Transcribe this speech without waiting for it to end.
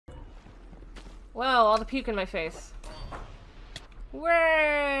Wow, all the puke in my face.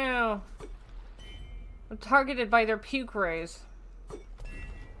 Wow! I'm targeted by their puke rays.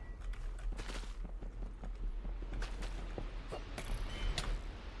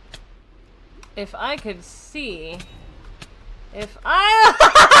 If I could see... If I...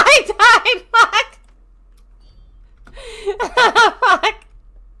 I died! Fuck! Fuck!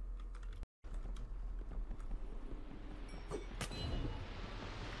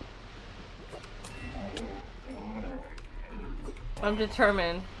 I'm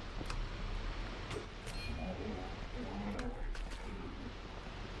determined.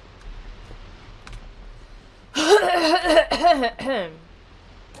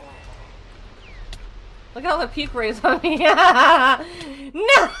 Look at all the puke rays on me. No!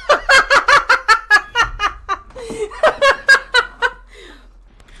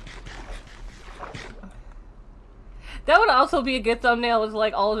 That would also be a good thumbnail, with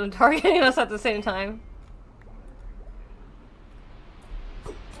like all of them targeting us at the same time.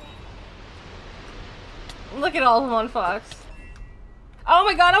 Look at all of them on Fox. Oh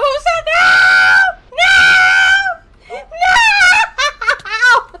my god, I'm almost dead! No! No! No!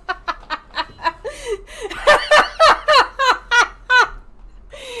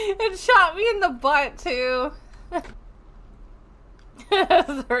 It shot me in the butt too. That's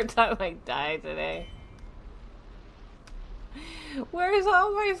the third time I died today. Where's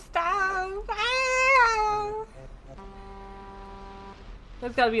all my stuff? Ah!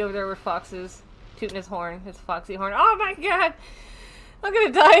 That's gotta be over there where Fox is. Tooting his horn, his foxy horn. Oh my god! I'm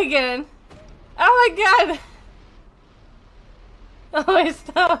gonna die again! Oh my god! Oh my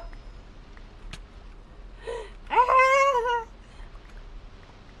stomach! Ah!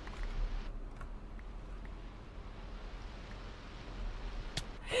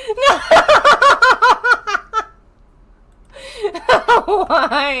 No!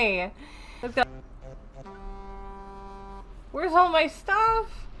 Why? Let's go. Where's all my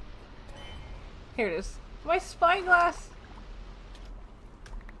stuff? Here it is. My spyglass.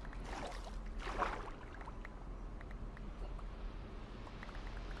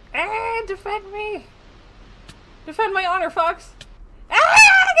 Ah, defend me. Defend my honor, Fox. Ah,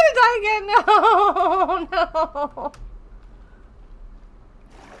 I'm gonna die again. No, no.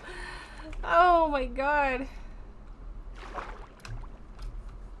 Oh my god.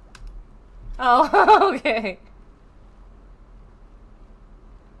 Oh, okay.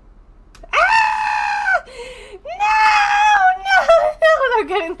 They're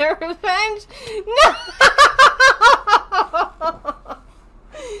getting their revenge. No!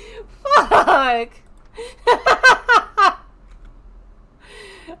 Fuck!